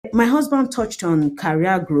my husband touched on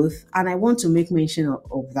career growth, and I want to make mention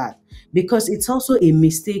of that because it's also a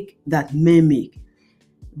mistake that men make.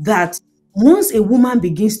 That once a woman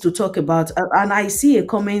begins to talk about, and I see a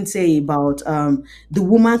comment say about the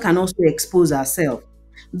woman can also expose herself.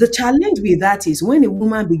 The challenge with that is when a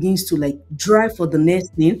woman begins to like drive for the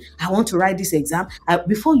next thing, I want to write this exam.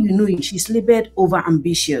 Before you know it, she's labeled over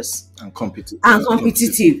ambitious And competitive. and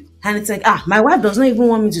competitive. And it's like, my wife does not even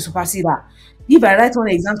want me to supersede her. If I write one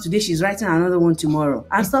exam today, she's writing another one tomorrow,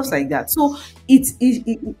 and stuff like that. So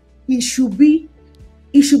it should be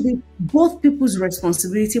both people's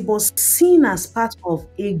responsibility, but seen as part of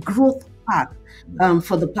a growth path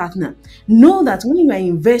for the partner. Know that when you are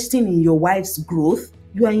investing in your wife's growth,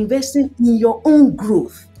 you are investing in your own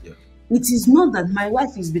growth. Yeah. It is not that my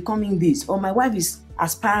wife is becoming this or my wife is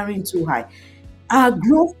aspiring too high. Our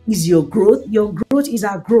growth is your growth. Your growth is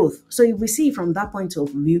our growth. So if we see it from that point of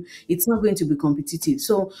view, it's not going to be competitive.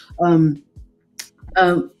 So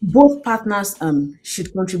both partners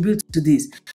should contribute to this.